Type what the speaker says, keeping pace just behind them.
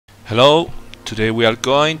Hello, today we are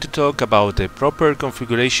going to talk about the proper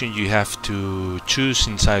configuration you have to choose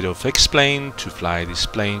inside of XPlane to fly this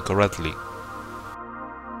plane correctly.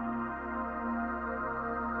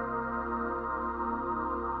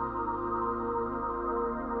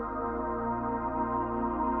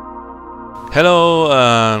 Hello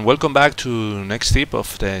and welcome back to next tip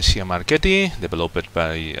of the Siai Marchetti, developed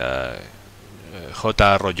by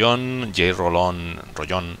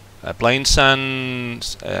JRollon planes and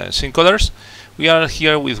Simcoders. We are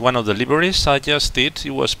here with one of the libraries I just did.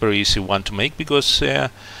 It was very easy one to make because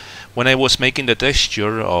when I was making the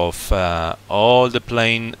texture of all the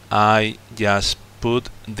plane, I just put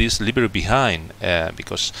this library behind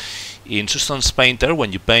because in Substance Painter,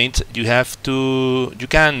 when you paint, you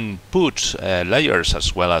can put layers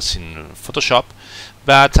as well as in Photoshop,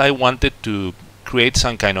 but I wanted to create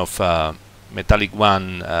some kind of metallic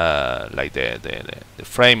one, like the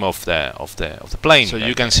frame of the plane. So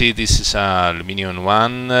you can see this is a aluminum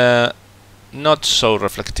one, not so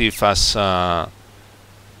reflective as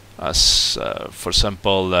for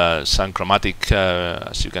example some chromatic,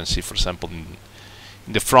 as you can see, for example, in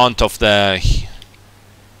the front of the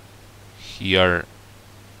here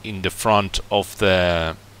in the front of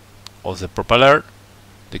the propeller,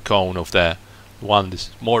 the cone of the one is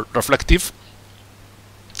more reflective.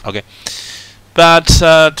 Okay. But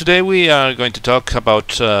today we are going to talk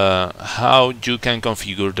about how you can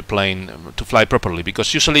configure the plane to fly properly,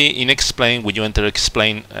 because usually in XPlane, when you enter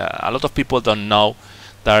XPlane, a lot of people don't know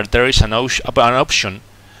that there is an option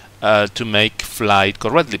to make flight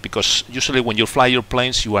correctly, because usually when you fly your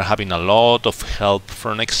planes you are having a lot of help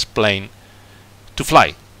from XPlane to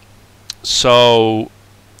fly. So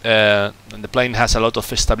and the plane has a lot of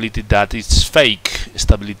stability that is fake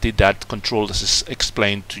stability that controls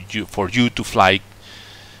XPlane to you for you to fly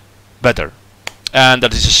better, and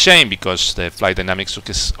that is a shame because the flight dynamics of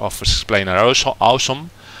XPlane are also awesome,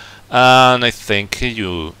 and I think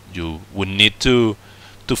you would need to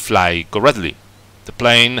fly correctly the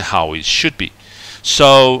plane how it should be.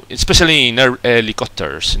 So especially in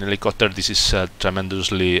helicopters, this is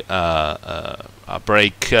tremendously a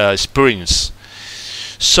brake experience.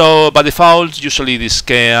 So by default, usually this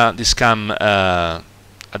come at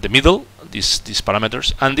the middle, these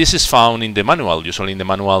parameters, and this is found in the manual. Usually in the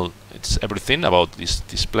manual, it's everything about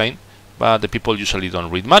this plane, but the people usually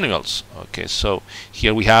don't read manuals. Okay, so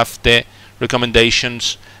here we have the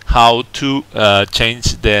recommendations how to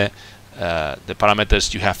change the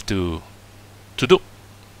parameters you have to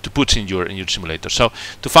put in your simulator. So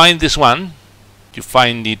to find this one, you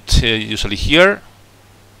find it usually here,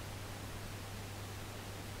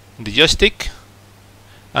 the joystick,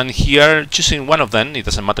 and here choosing one of them. It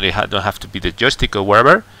doesn't matter, it don't have to be the joystick or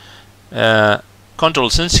wherever.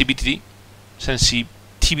 Control sensitivity,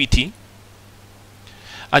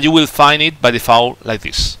 and you will find it by default like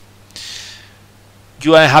this.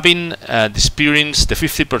 You are having the experience, the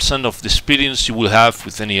 50% of the experience you will have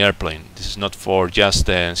with any airplane. This is not for just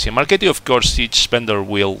the Siai Marchetti. Of course, each vendor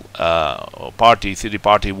will or third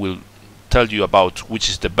party will tell you about which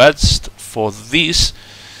is the best for this.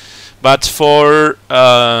 But for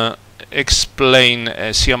XPlane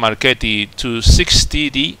Siai Marchetti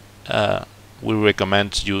 260D, we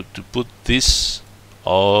recommend you to put this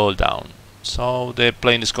all down. So the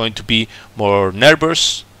plane is going to be more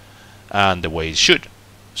nervous and the way it should.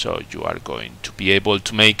 So you are going to be able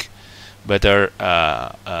to make better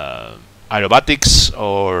aerobatics,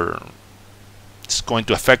 or it's going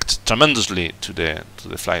to affect tremendously to the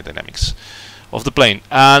flight dynamics of the plane.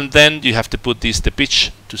 And then you have to put the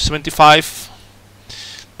pitch to 75,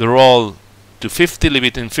 the roll to 50, leave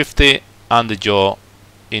it in 50, and the yaw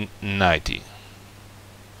in 90.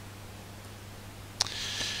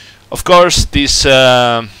 Of course, these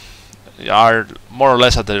are more or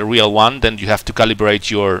less at the real one. Then you have to calibrate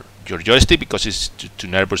your joystick because it's too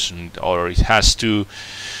nervous or it has too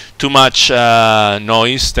much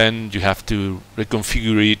noise. Then you have to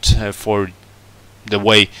reconfigure it for the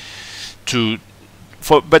way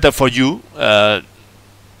better for you,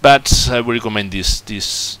 but I will recommend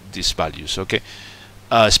these values. Okay,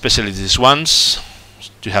 especially these ones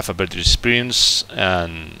to have a better experience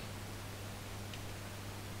and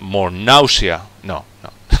more nausea. No,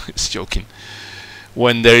 it's joking.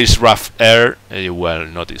 When there is rough air, you will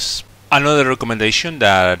notice. Another recommendation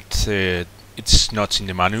that it's not in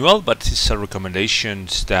the manual, but it's a recommendation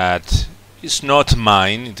that is not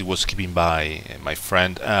mine. It was given by my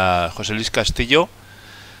friend José Luis Castillo,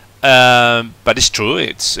 but it's true.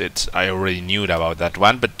 I already knew about that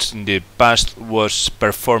one, but in the past was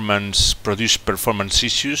produced performance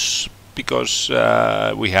issues because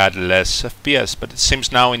we had less FPS. But it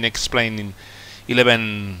seems now in XPlane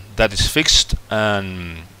XP11 that is fixed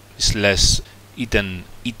and is less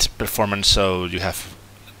eat performance, so you have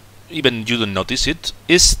even you don't notice it,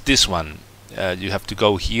 is this one. You have to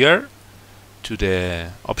go here to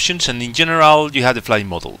the options, and in general you have the flight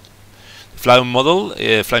model.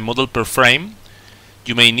 The flight model per frame.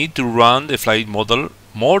 You may need to run the flight model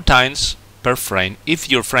more times per frame if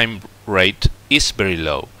your frame rate is very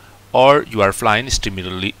low, or you are flying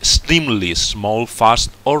extremely small, fast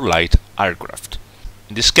or light aircraft.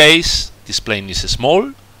 In this case, this plane is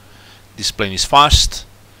small, this plane is fast,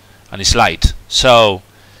 and it's light. So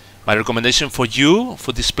my recommendation for you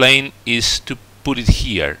for this plane is to put it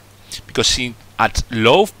here, because at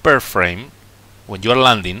low per frame, when you are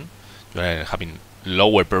landing, you are having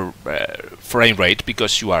lower per frame rate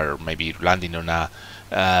because you are maybe landing on a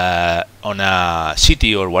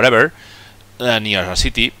city or whatever, near a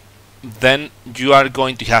city. Then you are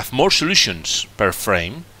going to have more solutions per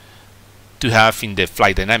frame to have in the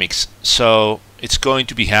flight dynamics, so it's going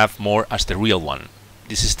to have more as the real one.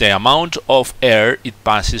 This is the amount of air it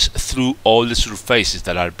passes through all the surfaces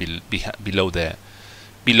that are below the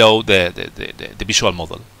visual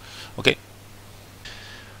model. Okay.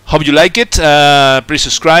 Hope you like it. Please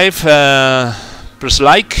subscribe, press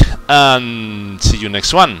like, and see you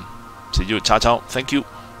next one. See you. Ciao, ciao. Thank you.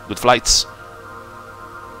 Good flights.